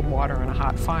throwing cold water on a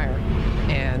hot fire,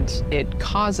 and it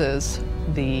causes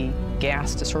the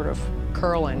gas to sort of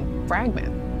curl and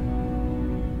fragment.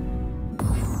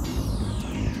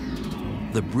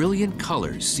 The brilliant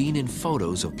colors seen in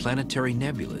photos of planetary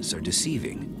nebulas are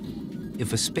deceiving.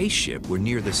 If a spaceship were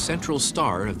near the central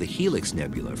star of the Helix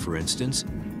Nebula, for instance,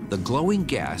 the glowing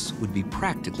gas would be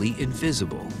practically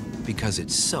invisible because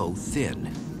it's so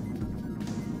thin.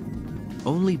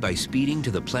 Only by speeding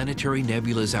to the planetary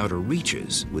nebula's outer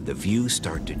reaches would the view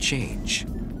start to change.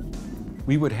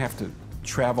 We would have to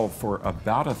travel for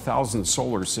about 1,000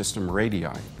 solar system radii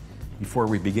before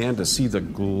we began to see the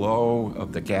glow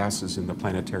of the gases in the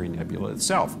planetary nebula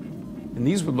itself. And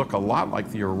these would look a lot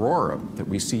like the aurora that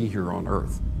we see here on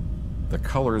Earth. The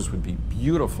colors would be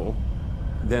beautiful.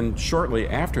 Then shortly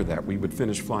after that, we would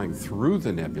finish flying through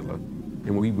the nebula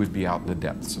and we would be out in the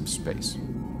depths of space.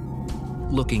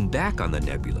 Looking back on the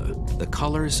nebula, the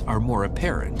colors are more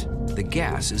apparent. The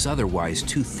gas is otherwise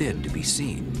too thin to be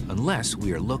seen, unless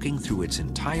we are looking through its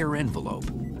entire envelope,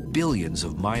 billions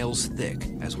of miles thick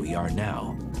as we are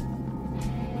now.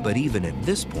 But even at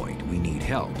this point, we need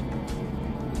help.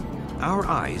 Our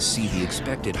eyes see the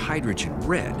expected hydrogen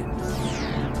red,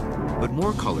 but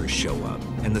more colors show up,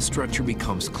 and the structure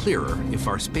becomes clearer if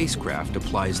our spacecraft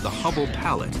applies the Hubble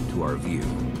palette to our view.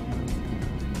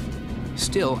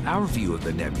 Still, our view of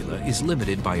the nebula is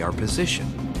limited by our position.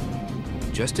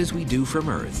 Just as we do from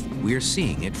Earth, we are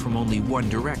seeing it from only one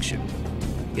direction.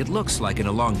 It looks like an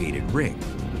elongated ring,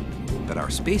 but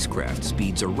our spacecraft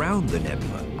speeds around the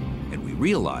nebula, and we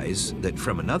realize that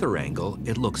from another angle,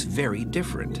 it looks very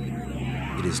different.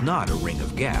 It is not a ring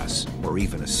of gas, or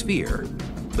even a sphere,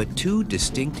 but two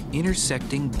distinct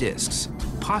intersecting disks,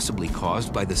 possibly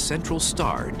caused by the central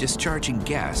star discharging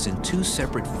gas in two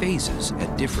separate phases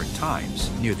at different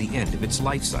times near the end of its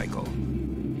life cycle.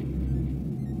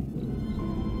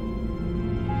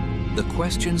 The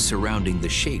questions surrounding the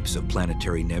shapes of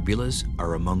planetary nebulas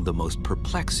are among the most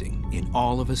perplexing in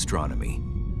all of astronomy.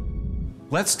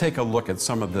 Let's take a look at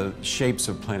some of the shapes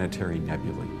of planetary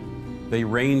nebulae. They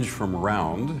range from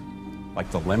round, like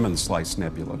the Lemon Slice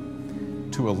Nebula,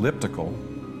 to elliptical,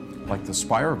 like the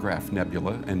Spirograph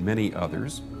Nebula and many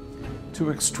others, to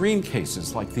extreme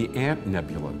cases like the Ant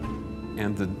Nebula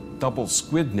and the Double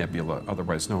Squid Nebula,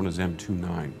 otherwise known as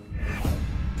M29.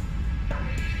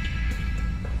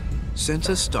 Since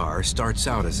a star starts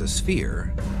out as a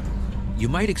sphere, you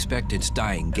might expect its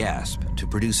dying gasp to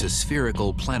produce a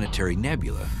spherical planetary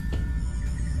nebula.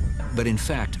 But in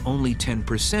fact, only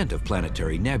 10% of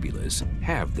planetary nebulas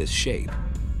have this shape.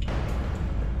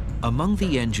 Among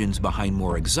the engines behind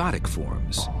more exotic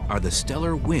forms are the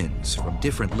stellar winds from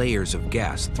different layers of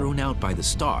gas thrown out by the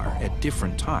star at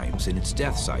different times in its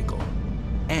death cycle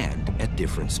and at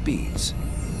different speeds.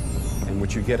 And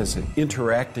what you get is an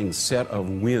interacting set of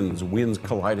winds, winds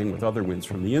colliding with other winds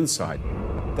from the inside.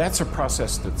 That's a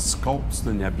process that sculpts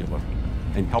the nebula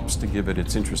and helps to give it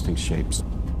its interesting shapes.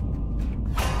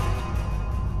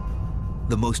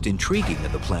 The most intriguing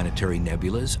of the planetary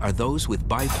nebulas are those with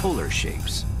bipolar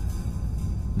shapes.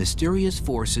 Mysterious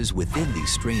forces within these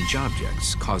strange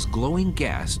objects cause glowing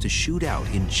gas to shoot out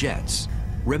in jets,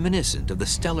 reminiscent of the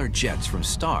stellar jets from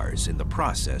stars in the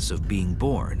process of being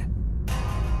born.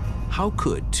 How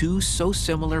could two so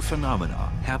similar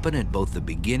phenomena happen at both the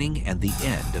beginning and the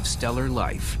end of stellar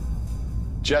life?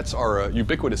 Jets are a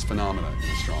ubiquitous phenomenon in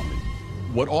astronomy.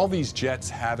 What all these jets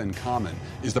have in common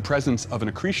is the presence of an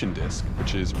accretion disk,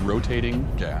 which is rotating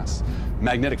gas,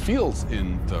 magnetic fields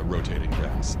in the rotating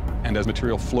gas, and as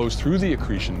material flows through the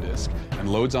accretion disk and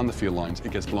loads on the field lines,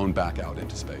 it gets blown back out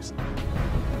into space.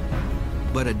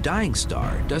 But a dying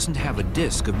star doesn't have a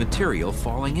disk of material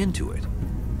falling into it.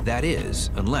 That is,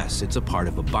 unless it's a part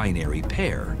of a binary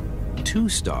pair, two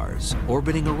stars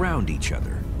orbiting around each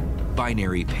other.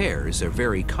 Binary pairs are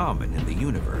very common in the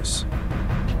universe.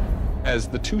 As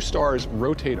the two stars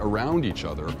rotate around each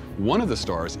other, one of the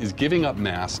stars is giving up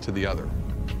mass to the other.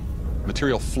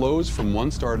 Material flows from one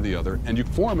star to the other, and you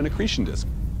form an accretion disk.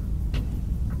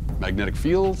 Magnetic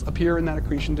fields appear in that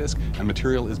accretion disk, and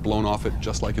material is blown off it,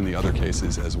 just like in the other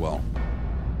cases as well.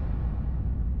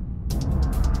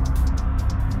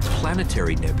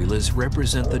 Planetary nebulas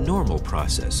represent the normal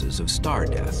processes of star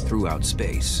death throughout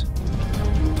space.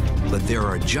 But there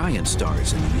are giant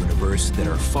stars in the universe that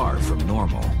are far from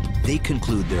normal. They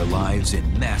conclude their lives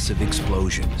in massive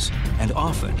explosions, and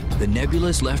often the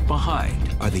nebulas left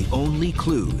behind are the only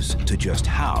clues to just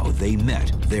how they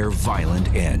met their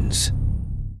violent ends.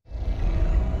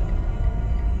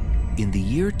 In the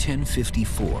year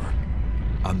 1054,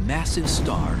 a massive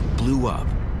star blew up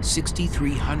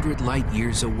 6,300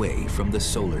 light-years away from the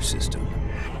solar system.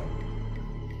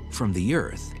 From the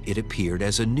Earth, it appeared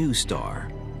as a new star,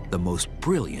 the most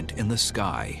brilliant in the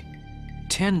sky.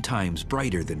 10 times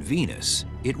brighter than Venus,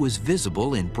 it was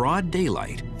visible in broad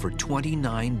daylight for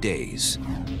 29 days.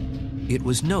 It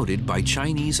was noted by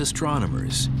Chinese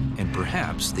astronomers and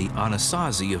perhaps the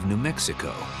Anasazi of New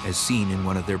Mexico, as seen in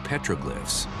one of their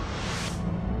petroglyphs.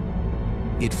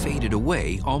 It faded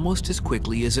away almost as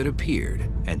quickly as it appeared,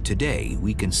 and today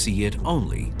we can see it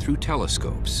only through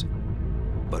telescopes.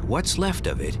 But what's left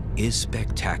of it is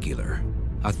spectacular.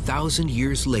 1,000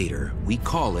 years later, we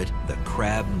call it the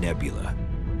Crab Nebula,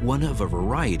 one of a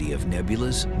variety of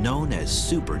nebulas known as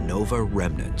supernova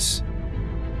remnants.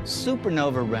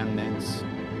 Supernova remnants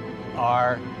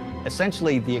are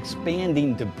essentially the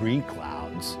expanding debris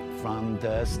clouds from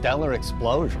the stellar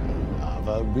explosion of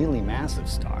a really massive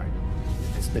star.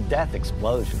 It's the death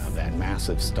explosion of that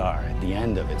massive star at the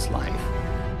end of its life.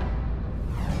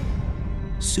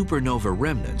 Supernova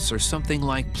remnants are something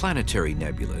like planetary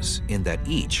nebulas in that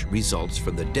each results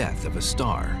from the death of a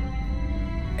star.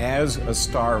 As a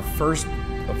star first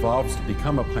evolves to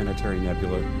become a planetary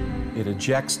nebula, it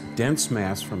ejects dense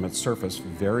mass from its surface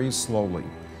very slowly.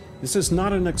 This is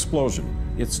not an explosion,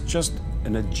 it's just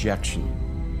an ejection.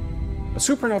 A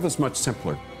supernova is much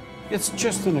simpler. It's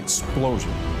just an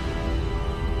explosion.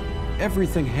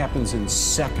 Everything happens in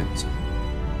seconds.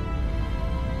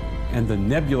 And the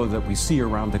nebula that we see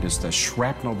around it is the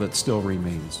shrapnel that still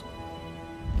remains.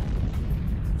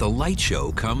 The light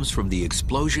show comes from the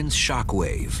explosion's shock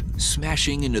wave,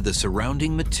 smashing into the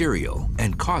surrounding material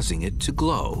and causing it to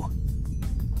glow.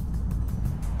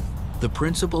 The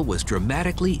principle was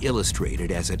dramatically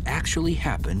illustrated as it actually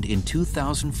happened in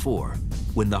 2004,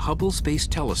 when the Hubble Space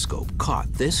Telescope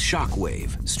caught this shock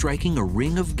wave striking a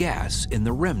ring of gas in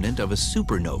the remnant of a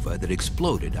supernova that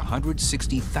exploded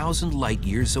 160,000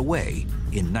 light-years away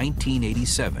in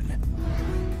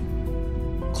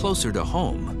 1987. Closer to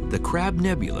home, the Crab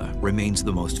Nebula remains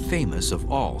the most famous of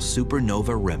all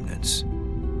supernova remnants.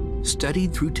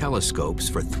 Studied through telescopes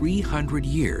for 300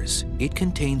 years, it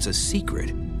contains a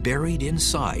secret buried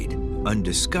inside,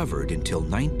 undiscovered until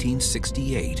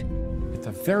 1968. At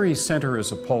the very center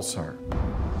is a pulsar,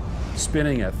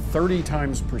 spinning at 30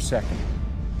 times per second.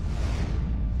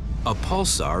 A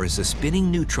pulsar is a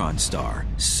spinning neutron star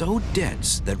so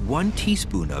dense that 1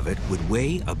 teaspoon of it would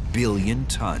weigh 1 billion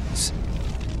tons.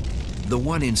 The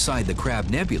one inside the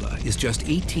Crab Nebula is just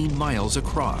 18 miles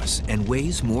across and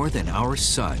weighs more than our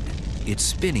sun. It's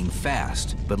spinning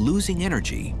fast, but losing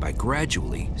energy by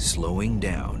gradually slowing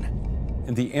down.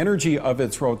 And the energy of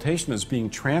its rotation is being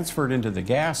transferred into the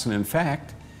gas, and in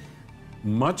fact,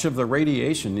 much of the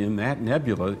radiation in that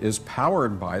nebula is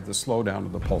powered by the slowdown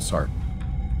of the pulsar.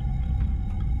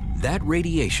 That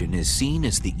radiation is seen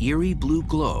as the eerie blue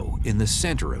glow in the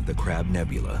center of the Crab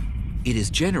Nebula. It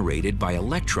is generated by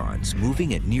electrons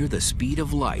moving at near the speed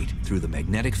of light through the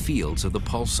magnetic fields of the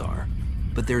pulsar.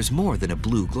 But there's more than a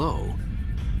blue glow.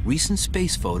 Recent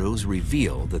space photos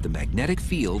reveal that the magnetic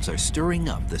fields are stirring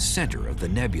up the center of the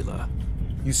nebula.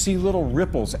 You see little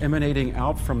ripples emanating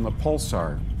out from the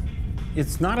pulsar.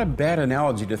 It's not a bad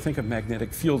analogy to think of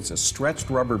magnetic fields as stretched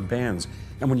rubber bands,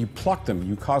 and when you pluck them,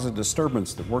 you cause a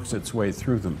disturbance that works its way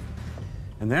through them.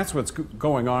 And that's what's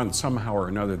going on somehow or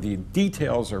another. The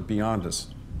details are beyond us,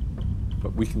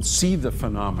 but we can see the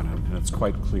phenomenon, and it's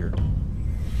quite clear.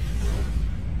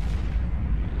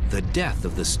 The death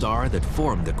of the star that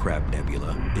formed the Crab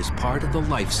Nebula is part of the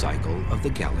life cycle of the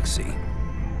galaxy.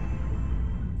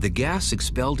 The gas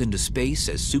expelled into space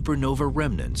as supernova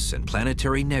remnants and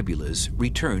planetary nebulas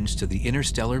returns to the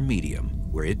interstellar medium,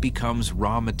 where it becomes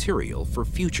raw material for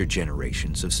future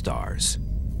generations of stars.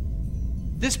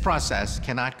 This process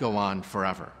cannot go on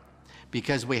forever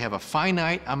because we have a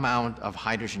finite amount of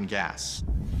hydrogen gas.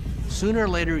 Sooner or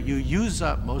later, you use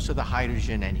up most of the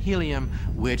hydrogen and helium,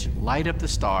 which light up the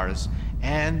stars,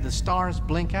 and the stars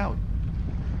blink out.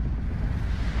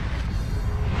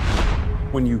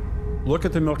 When you look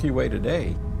at the Milky Way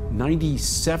today,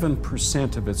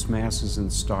 97% of its mass is in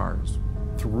stars.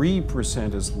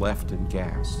 3% is left in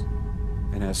gas.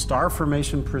 And as star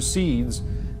formation proceeds,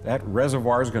 that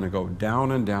reservoir is going to go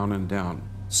down and down and down.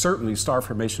 Certainly, star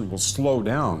formation will slow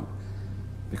down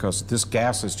because this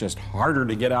gas is just harder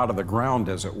to get out of the ground,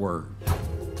 as it were.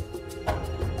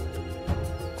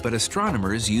 But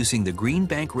astronomers using the Green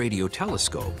Bank Radio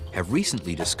Telescope have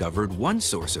recently discovered one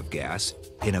source of gas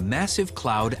in a massive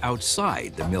cloud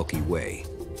outside the Milky Way.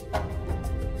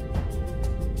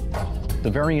 The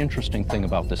very interesting thing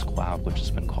about this cloud, which has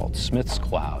been called Smith's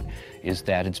cloud, is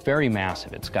that it's very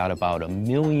massive. It's got about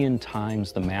 1,000,000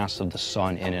 times the mass of the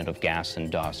sun in it of gas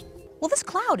and dust. Well, this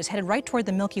cloud is headed right toward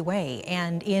the Milky Way,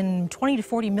 and in 20 to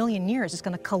 40 million years, it's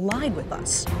going to collide with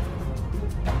us.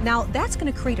 Now, that's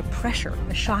going to create a pressure,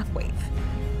 a shock wave.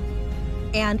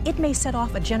 And it may set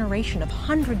off a generation of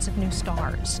hundreds of new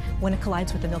stars when it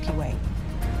collides with the Milky Way.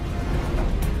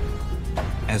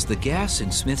 As the gas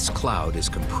in Smith's cloud is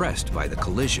compressed by the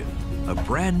collision, a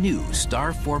brand new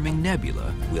star-forming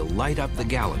nebula will light up the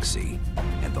galaxy,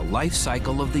 and the life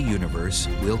cycle of the universe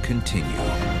will continue.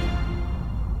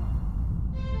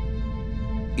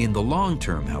 In the long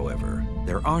term, however,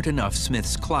 there aren't enough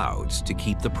Smith's clouds to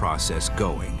keep the process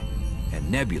going,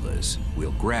 and nebulas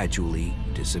will gradually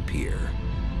disappear.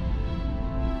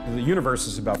 The universe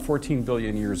is about 14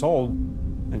 billion years old,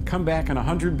 and come back in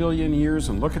 100 billion years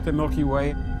and look at the Milky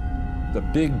Way, the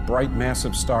big, bright,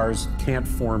 massive stars can't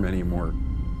form anymore.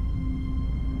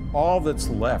 All that's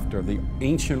left are the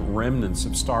ancient remnants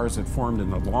of stars that formed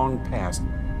in the long past.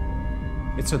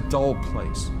 It's a dull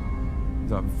place.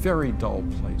 It's a very dull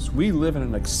place. We live in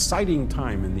an exciting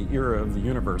time in the era of the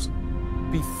universe.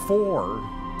 Before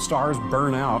stars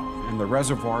burn out and the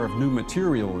reservoir of new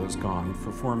material is gone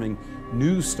for forming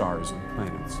new stars and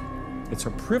planets. It's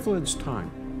a privileged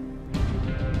time.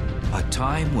 A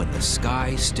time when the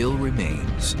sky still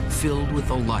remains filled with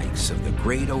the lights of the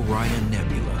great Orion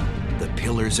Nebula, the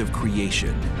pillars of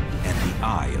creation, and the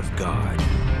eye of God.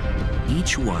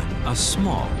 Each one a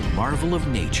small marvel of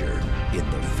nature in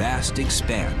the vast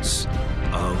expanse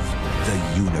of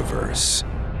the universe.